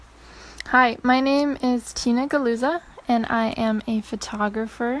Hi, my name is Tina Galuza, and I am a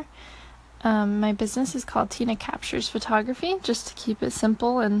photographer. My business is called Tina Captures Photography, just to keep it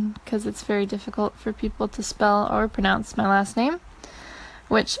simple and because it's very difficult for people to spell or pronounce my last name,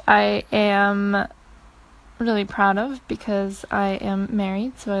 which I am really proud of because I am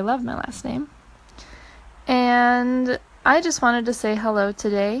married, so I love my last name. And I just wanted to say hello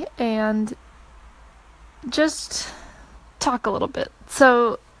today and just talk a little bit.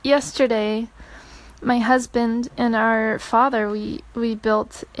 So yesterday, my husband and our father, we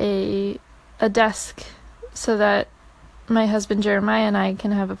built a desk so that my husband Jeremiah and I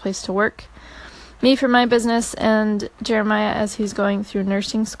can have a place to work. Me for my business, and Jeremiah as he's going through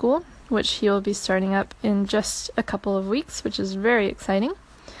nursing school, which he will be starting up in just a couple of weeks, which is very exciting.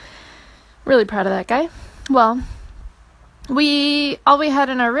 Really proud of that guy. Well, all we had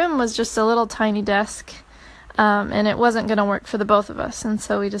in our room was just a little tiny desk, and it wasn't going to work for the both of us, and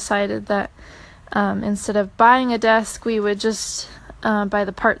so we decided that instead of buying a desk, we would just buy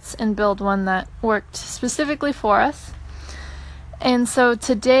the parts and build one that worked specifically for us. And so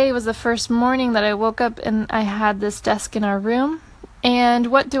today was the first morning that I woke up and I had this desk in our room. And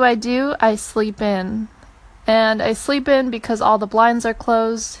what do? I sleep in. And I sleep in because all the blinds are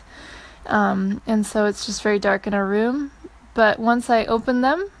closed. And so it's just very dark in our room. But once I opened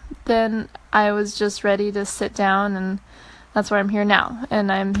them, then I was just ready to sit down, and that's why I'm here now. And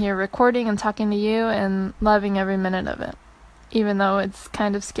I'm here recording and talking to you and loving every minute of it. Even though it's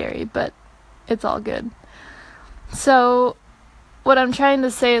kind of scary, but it's all good. So what I'm trying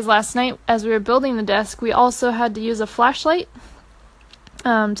to say is last night as we were building the desk, we also had to use a flashlight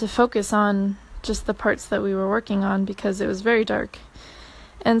to focus on just the parts that we were working on because it was very dark.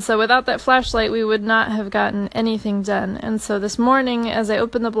 And so without that flashlight, we would not have gotten anything done. And so this morning, as I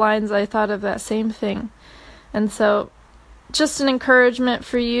opened the blinds, I thought of that same thing. And so just an encouragement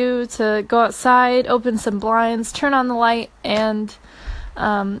for you to go outside, open some blinds, turn on the light, and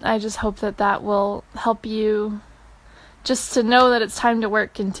I just hope that will help you just to know that it's time to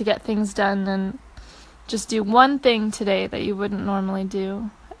work and to get things done, and just do one thing today that you wouldn't normally do,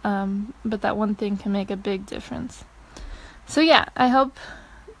 but that one thing can make a big difference. So yeah, I hope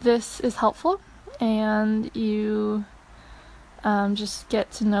this is helpful and you just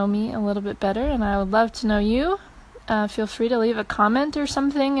get to know me a little bit better, and I would love to know you. Feel free to leave a comment or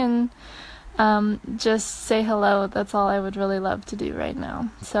something and just say hello. That's all I would really love to do right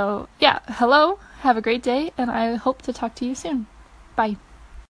now. So yeah, hello, have a great day, and I hope to talk to you soon. Bye.